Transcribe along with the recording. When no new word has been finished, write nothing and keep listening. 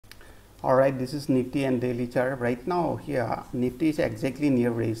Alright, this is Nifty and daily chart. Right now here Nifty is exactly near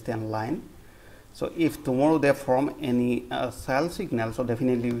resistance line. So if tomorrow they form any sell signal, so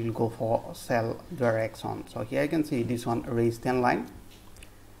definitely we will go for sell direction. So here you can see this one resistance line,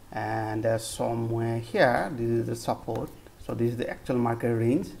 and somewhere here this is the support. So this is the actual market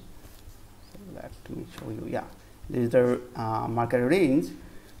range. So let me show you. Yeah, this is the market range.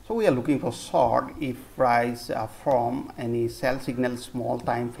 So we are looking for short if price from any sell signal small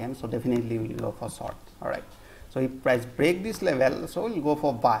time frame, so definitely we will go for short. All right, so if price break this level, so we'll go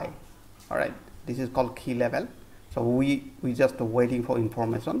for buy. All right, this is called key level. So we just waiting for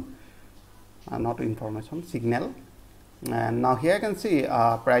information, not information, signal. And now here you can see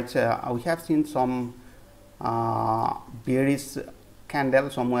price we have seen some bearish candle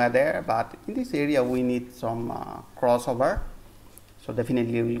somewhere there, but in this area we need some crossover. So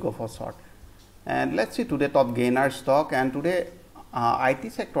definitely we will go for short. And let's see today top gainer stock, and today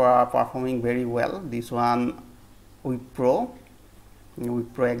IT sector are performing very well. This one Wipro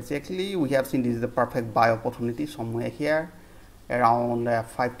exactly, we have seen this is the perfect buy opportunity somewhere here around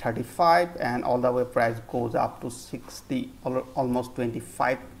 535, and all the way price goes up to 60, almost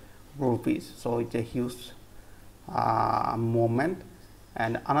 25 rupees. So it's a huge moment.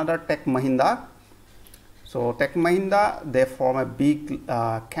 And another Tech Mahindra. So Tech Mahindra, they form a big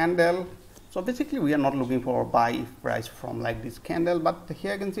candle. So basically we are not looking for a buy price from like this candle, but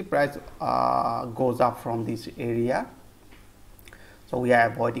here you can see price goes up from this area. So we are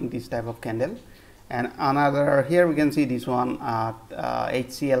avoiding this type of candle. And another, here we can see this one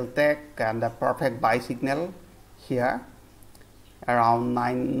HCL Tech, and the perfect buy signal here around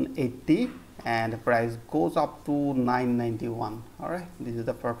 980, and the price goes up to 991. All right, this is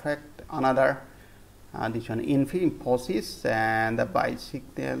the perfect. Another this one Mphasis, and the buy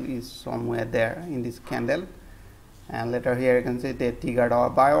signal is somewhere there in this candle, and later here you can see they triggered our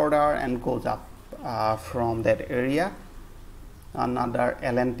buy order and goes up from that area. Another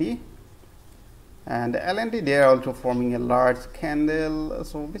LNT, and the LNT, they are also forming a large candle.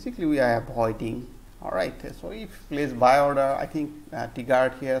 So basically we are avoiding. All right, so if place buy order, I think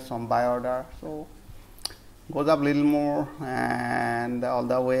triggered here some buy order, so goes up a little more, and all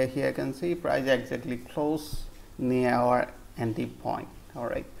the way here you can see price exactly close near our entry point. All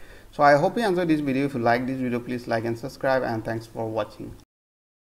right, so I hope you enjoyed this video. If you like this video, please like and subscribe, and thanks for watching.